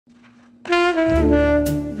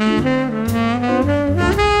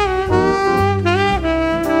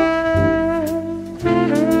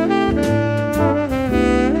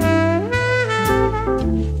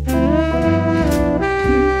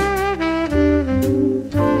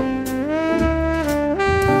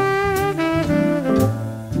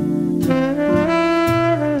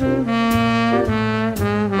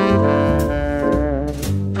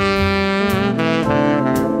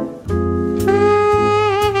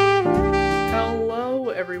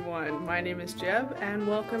And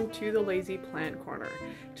welcome to the Lazy Plant Corner.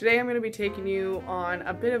 Today I'm going to be taking you on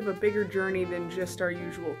a bit of a bigger journey than just our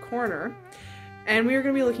usual corner, and we are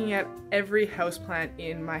going to be looking at every houseplant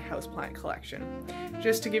in my houseplant collection.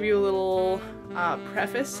 Just to give you a little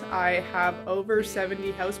preface, I have over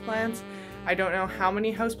 70 houseplants. I don't know how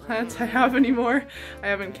many houseplants I have anymore. I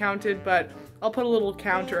haven't counted, but I'll put a little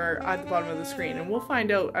counter at the bottom of the screen and we'll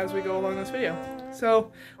find out as we go along this video.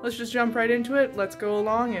 So let's just jump right into it. Let's go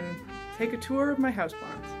along and take a tour of my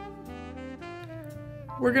houseplants.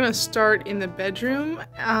 We're gonna start in the bedroom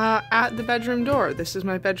at the bedroom door. This is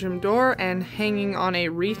my bedroom door, and hanging on a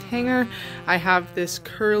wreath hanger I have this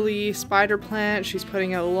curly spider plant. She's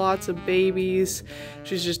putting out lots of babies.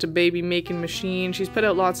 She's just a baby making machine. She's put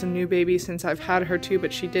out lots of new babies since I've had her too,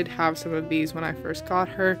 but she did have some of these when I first got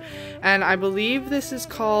her. And I believe this is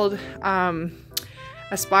called a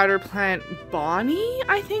spider plant Bonnie,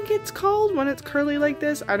 I think it's called, when it's curly like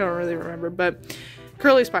this. I don't really remember, but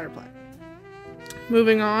curly spider plant.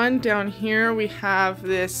 Moving on, down here we have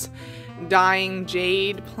this dying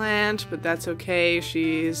jade plant, but that's okay.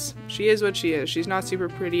 She is what she is. She's not super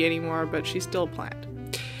pretty anymore, but she's still a plant.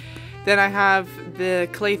 Then I have the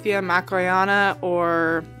Calathea macroiana,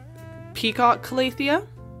 or peacock calathea.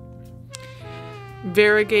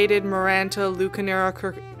 Variegated Maranta Leucanera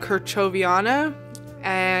kirchoviana,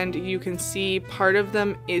 and you can see part of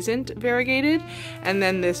them isn't variegated, and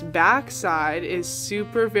then this back side is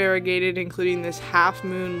super variegated, including this half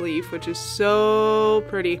moon leaf, which is so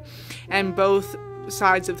pretty, and both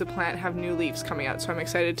sides of the plant have new leaves coming out, so I'm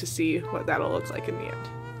excited to see what that'll look like in the end.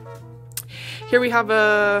 Here we have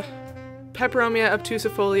a Peperomia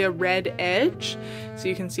obtusifolia red edge, so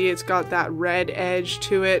you can see it's got that red edge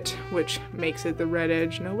to it, which makes it the red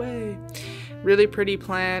edge. No way. Really pretty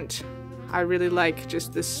plant. I really like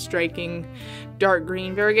just this striking dark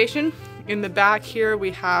green variegation. In the back here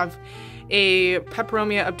we have a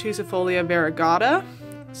Peperomia obtusifolia variegata.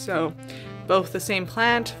 So both the same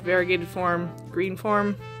plant, variegated form, green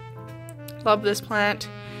form. Love this plant.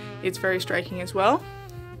 It's very striking as well.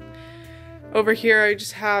 Over here I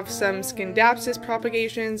just have some Scindapsus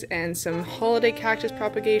propagations and some holiday cactus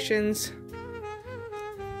propagations.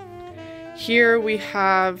 Here we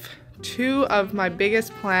have two of my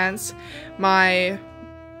biggest plants, my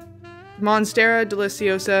Monstera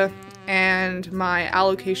deliciosa and my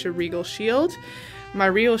Alocasia regal shield. My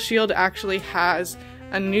regal shield actually has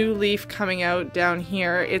a new leaf coming out down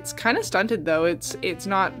here. It's kind of stunted though. It's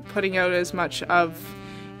not putting out as much of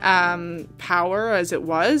power as it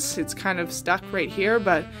was. It's kind of stuck right here,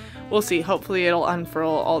 but we'll see. Hopefully it'll unfurl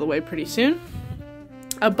all the way pretty soon.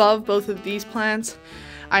 Above both of these plants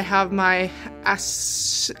I have my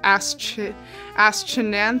Aschenanthus.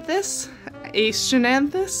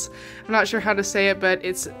 I'm not sure how to say it, but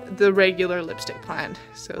it's the regular lipstick plant.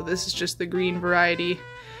 So this is just the green variety.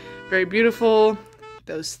 Very beautiful.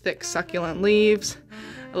 Those thick succulent leaves.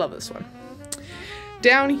 I love this one.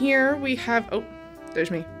 Down here we have, oh,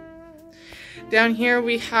 there's me. Down here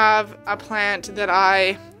we have a plant that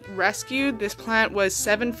I rescued. This plant was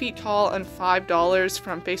 7 feet tall and $5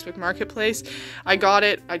 from Facebook Marketplace. I got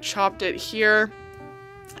it, I chopped it here,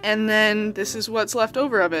 and then this is what's left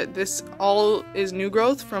over of it. This all is new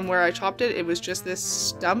growth from where I chopped it. It was just this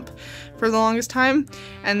stump for the longest time,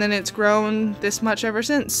 and then it's grown this much ever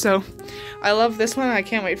since. So I love this one. I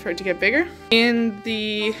can't wait for it to get bigger. In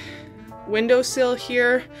the windowsill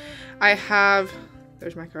here I have,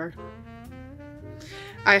 there's my car.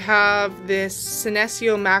 I have this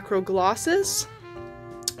Senecio macroglossus,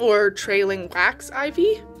 or trailing wax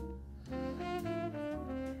ivy.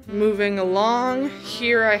 Moving along,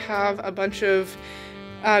 here I have a bunch of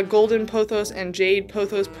golden pothos and jade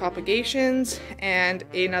pothos propagations, and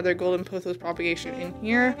another golden pothos propagation in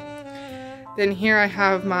here. Then here I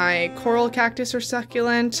have my coral cactus or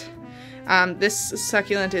succulent. This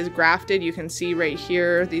succulent is grafted. You can see right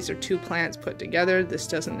here, these are two plants put together. This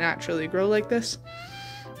doesn't naturally grow like this.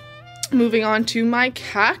 Moving on to my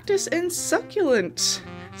cactus and succulent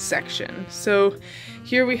section. So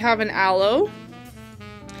here we have an aloe.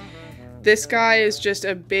 This guy is just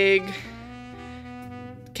a big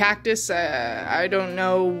cactus. I don't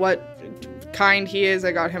know what kind he is.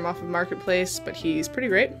 I got him off of Marketplace, but he's pretty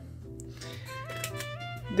great.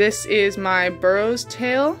 This is my Burrow's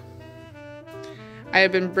Tail. I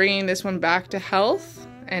have been bringing this one back to health,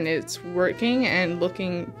 and it's working and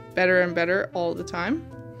looking better and better all the time.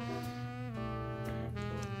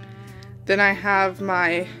 Then I have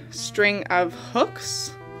my string of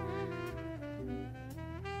hooks.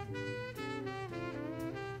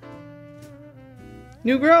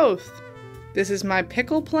 New growth. This is my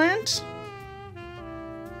pickle plant.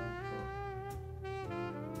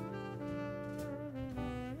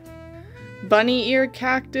 Bunny ear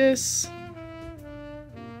cactus.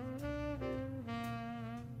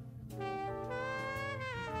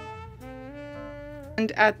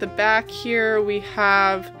 And at the back here we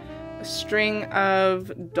have a string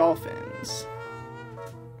of dolphins.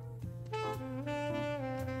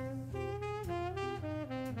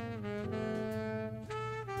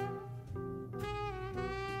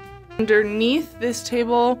 Underneath this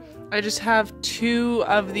table, I just have 2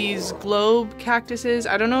 of these globe cactuses.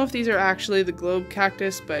 I don't know if these are actually the globe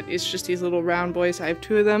cactus, but it's just these little round boys. I have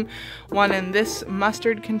 2 of them. One in this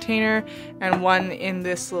mustard container and one in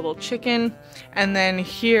this little chicken. And then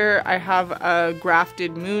here I have a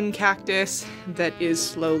grafted moon cactus that is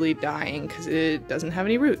slowly dying because it doesn't have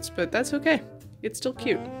any roots, but that's okay. It's still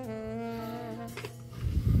cute.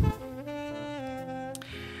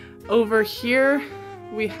 Over here,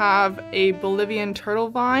 we have a Bolivian turtle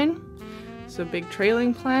vine. It's a big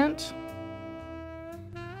trailing plant.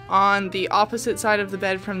 On the opposite side of the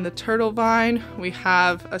bed from the turtle vine, we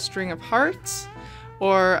have a string of hearts,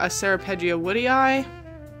 or a Ceropegia woodii.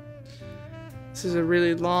 This is a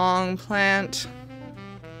really long plant.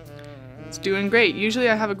 It's doing great. Usually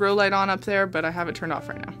I have a grow light on up there, but I have it turned off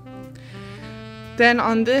right now. Then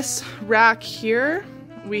on this rack here,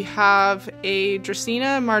 we have a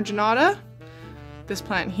Dracaena marginata. This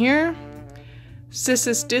plant here,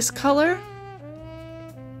 Cissus discolor,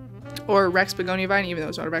 or Rex begonia vine, even though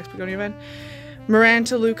it's not a Rex begonia vine,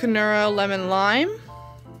 Maranta leucanura lemon lime,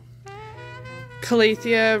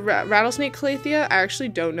 Calathea, rattlesnake calathea. I actually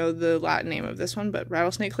don't know the Latin name of this one, but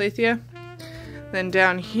rattlesnake calathea. Then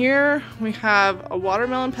down here we have a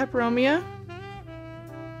watermelon peperomia,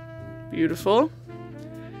 beautiful,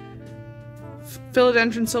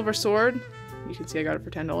 philodendron silver sword. You can see I got it for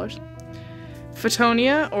 $10.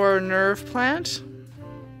 Photonia, or nerve plant.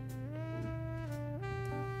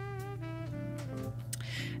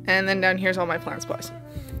 And then down here's all my plant supplies.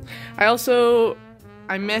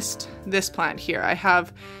 I missed this plant here. I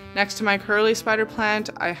have, next to my curly spider plant,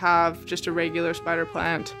 I have just a regular spider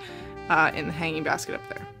plant in the hanging basket up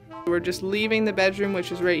there. We're just leaving the bedroom,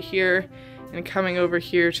 which is right here, and coming over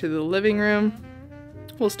here to the living room.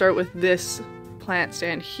 We'll start with this plant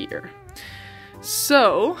stand here.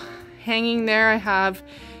 So, hanging there, I have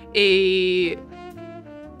an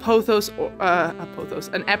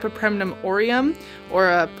Epipremnum aureum, or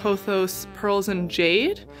a Pothos pearls and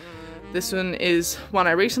jade. This one is one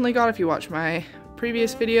I recently got if you watched my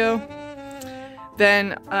previous video.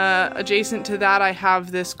 Then adjacent to that I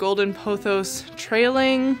have this golden pothos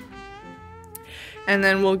trailing, and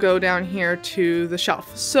then we'll go down here to the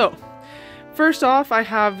shelf. So first off, I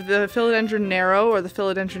have the Philodendron Narrow, or the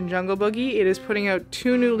Philodendron Jungle Boogie. It is putting out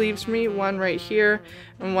 2 new leaves for me, one right here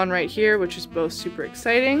and one right here, which is both super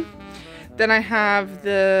exciting. Then I have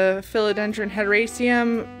the Philodendron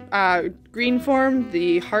Hederaceum green form,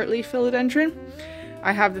 the Heartleaf Philodendron.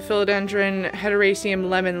 I have the Philodendron Hederaceum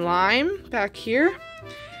Lemon Lime back here.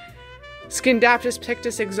 Scindapsus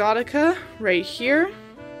pictus exotica right here.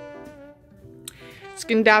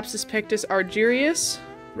 Scindapsus pictus argyrius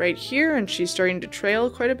right here, and she's starting to trail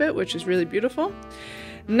quite a bit, which is really beautiful.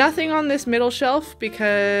 Nothing on this middle shelf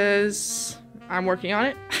because I'm working on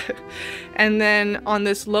it. And then on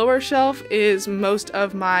this lower shelf is most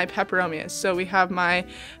of my peperomias. So we have my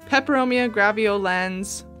Peperomia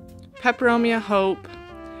graveolens, Peperomia Hope,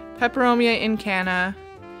 Peperomia incana,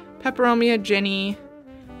 Peperomia Ginny,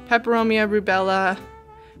 Peperomia rubella,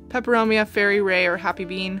 Peperomia fairy ray or happy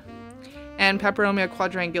bean, and Peperomia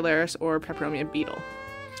quadrangularis or Peperomia beetle.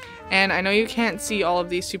 And I know you can't see all of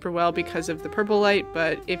these super well because of the purple light,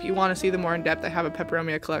 but if you want to see them more in depth, I have a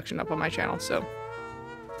Peperomia collection up on my channel. So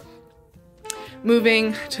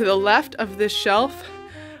moving to the left of this shelf,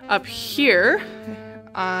 up here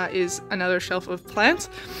is another shelf of plants.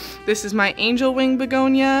 This is my angel wing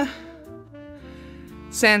begonia,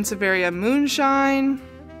 Sansevieria moonshine,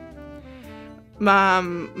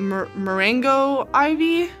 Marengo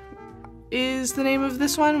ivy is the name of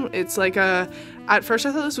this one. It's like a, at first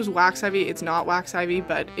I thought this was wax ivy. It's not wax ivy,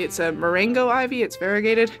 but it's a Marengo ivy. It's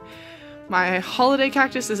variegated. My holiday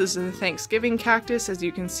cactus, this is a Thanksgiving cactus, as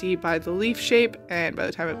you can see by the leaf shape and by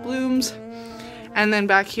the time it blooms. And then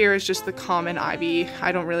back here is just the common ivy.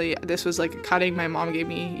 This was like a cutting my mom gave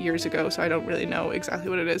me years ago, so I don't really know exactly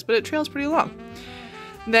what it is, but it trails pretty long.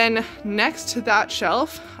 Then next to that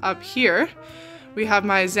shelf, up here, we have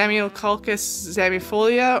my Zamioculcas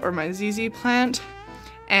zamifolia, or my ZZ plant,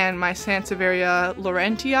 and my Sansevieria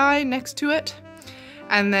laurentii next to it.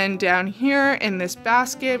 And then down here in this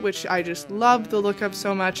basket, which I just love the look of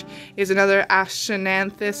so much, is another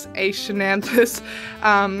Aschenanthus,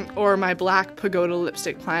 or my black pagoda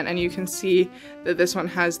lipstick plant. And you can see that this one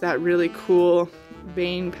has that really cool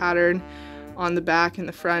vein pattern on the back and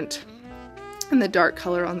the front, and the dark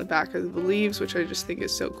color on the back of the leaves, which I just think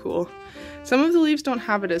is so cool. Some of the leaves don't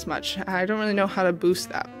have it as much. I don't really know how to boost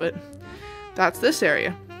that, but that's this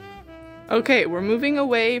area. Okay, we're moving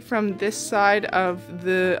away from this side of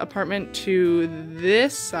the apartment to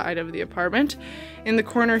this side of the apartment. In the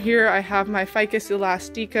corner here, I have my Ficus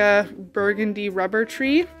elastica burgundy rubber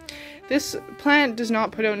tree. This plant does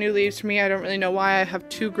not put out new leaves for me. I don't really know why. I have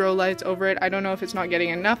 2 grow lights over it. I don't know if it's not getting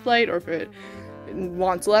enough light or if it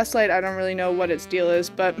wants less light. I don't really know what its deal is,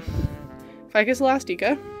 but Ficus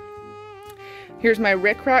elastica. Here's my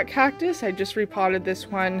rickrack cactus. I just repotted this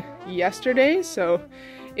one yesterday, so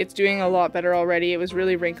it's doing a lot better already. It was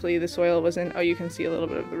really wrinkly. The soil was in, oh, you can see a little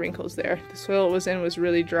bit of the wrinkles there. The soil it was in was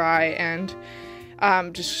really dry and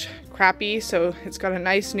just crappy, so it's got a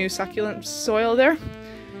nice new succulent soil there.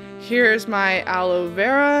 Here's my aloe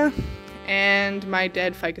vera and my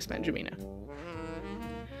dead Ficus benjamina.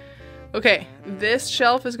 Okay, this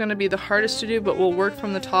shelf is going to be the hardest to do, but we'll work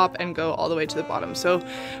from the top and go all the way to the bottom. So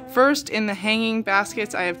first, in the hanging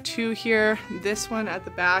baskets, I have 2 here. This one at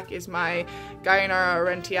the back is my Guyonara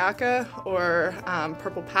arentiaca, or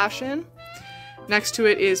purple passion. Next to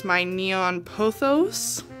it is my neon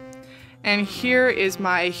pothos. And here is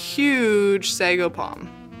my huge sago palm,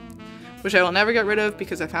 which I will never get rid of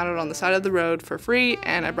because I found it on the side of the road for free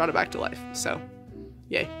and I brought it back to life. So,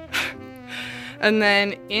 yay. And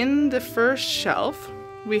then in the first shelf,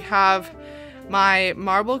 we have my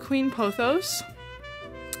Marble Queen pothos,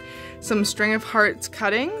 some String of Hearts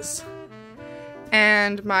cuttings,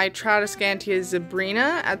 and my Tradescantia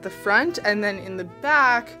zebrina at the front. And then in the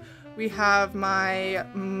back, we have my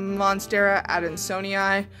Monstera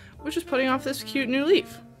adansonii, which is putting off this cute new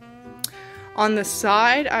leaf. On the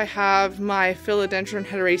side, I have my Philodendron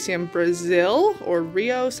hederaceum Brazil, or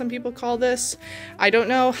Rio, some people call this. I don't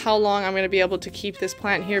know how long I'm going to be able to keep this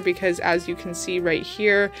plant here because, as you can see right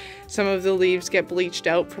here, some of the leaves get bleached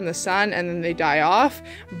out from the sun and then they die off.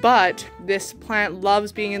 But this plant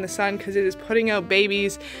loves being in the sun because it is putting out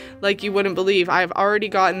babies like you wouldn't believe. I've already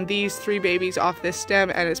gotten these 3 babies off this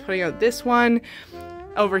stem and it's putting out this one.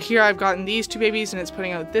 Over here I've gotten these 2 babies and it's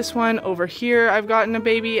putting out this one. Over here I've gotten a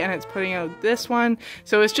baby and it's putting out this one.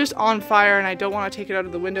 So it's just on fire and I don't want to take it out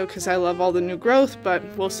of the window because I love all the new growth, but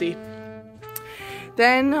we'll see.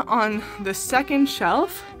 Then on the second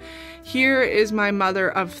shelf, here is my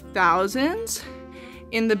Mother of Thousands.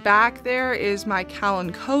 In the back there is my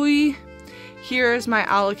Kalanchoe. Here is my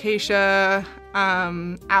Alocasia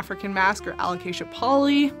African Mask, or Alocasia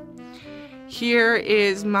poly. Here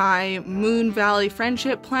is my Moon Valley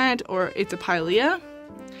Friendship plant, or it's a pilea.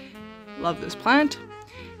 Love this plant.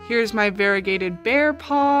 Here's my variegated bear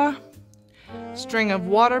paw, string of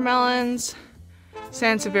watermelons,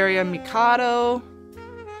 Sansevieria mikado,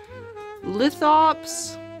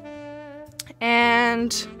 lithops,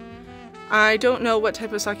 and I don't know what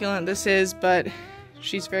type of succulent this is, but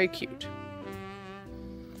she's very cute.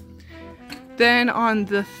 Then on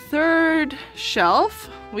the third shelf,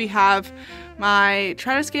 we have my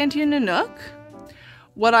Tradescantia nanook,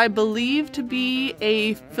 what I believe to be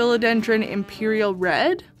a Philodendron imperial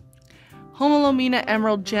red, Homolomina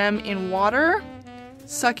emerald gem in water,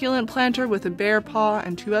 succulent planter with a bear paw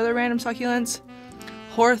and 2 other random succulents,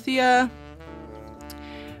 Horthia,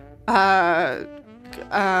 Hoya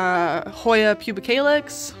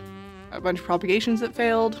pubicalyx, a bunch of propagations that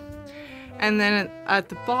failed. And then at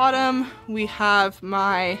the bottom, we have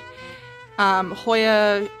my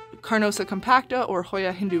Hoya carnosa compacta, or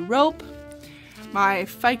Hoya Hindu rope, my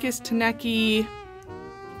Ficus teneki.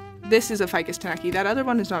 This is a Ficus teneki. That other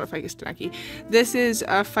one is not a Ficus teneki. This is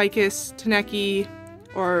a Ficus teneki,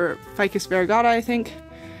 or Ficus variegata, I think.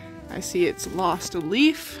 I see it's lost a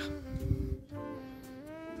leaf.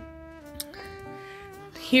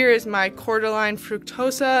 Here is my Cordyline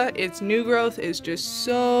fructosa. Its new growth is just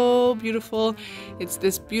so beautiful. It's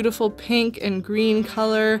this beautiful pink and green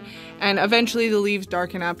color, and eventually the leaves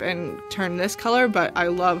darken up and turn this color, but I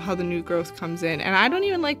love how the new growth comes in. And I don't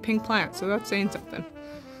even like pink plants, so that's saying something.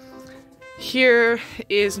 Here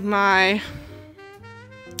is my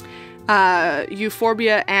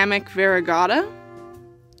Euphorbia amic variegata.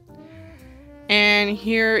 And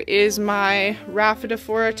here is my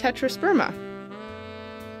Rhaphidophora tetrasperma.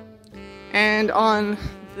 And on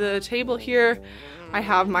the table here, I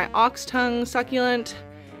have my ox tongue succulent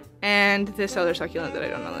and this other succulent that I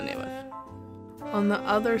don't know the name of. On the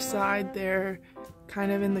other side there,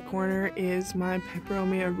 kind of in the corner, is my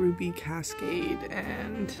Peperomia ruby cascade,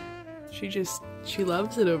 and she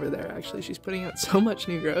loves it over there. Actually, she's putting out so much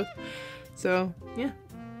new growth. So yeah.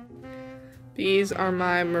 These are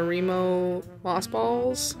my Marimo moss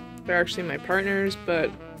balls. They're actually my partners,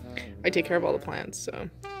 but I take care of all the plants, so.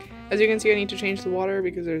 As you can see, I need to change the water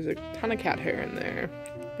because there's a ton of cat hair in there.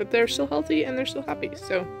 But they're still healthy and they're still happy,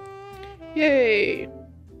 so yay!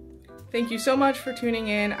 Thank you so much for tuning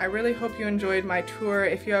in. I really hope you enjoyed my tour.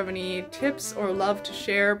 If you have any tips or love to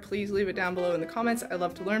share, please leave it down below in the comments. I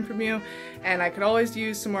love to learn from you, and I could always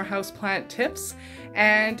use some more houseplant tips.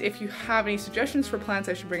 And if you have any suggestions for plants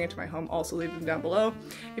I should bring into my home, also leave them down below.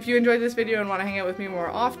 If you enjoyed this video and want to hang out with me more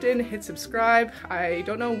often, hit subscribe. I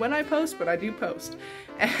don't know when I post, but I do post.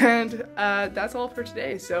 And that's all for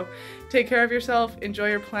today. So take care of yourself, enjoy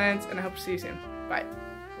your plants, and I hope to see you soon. Bye.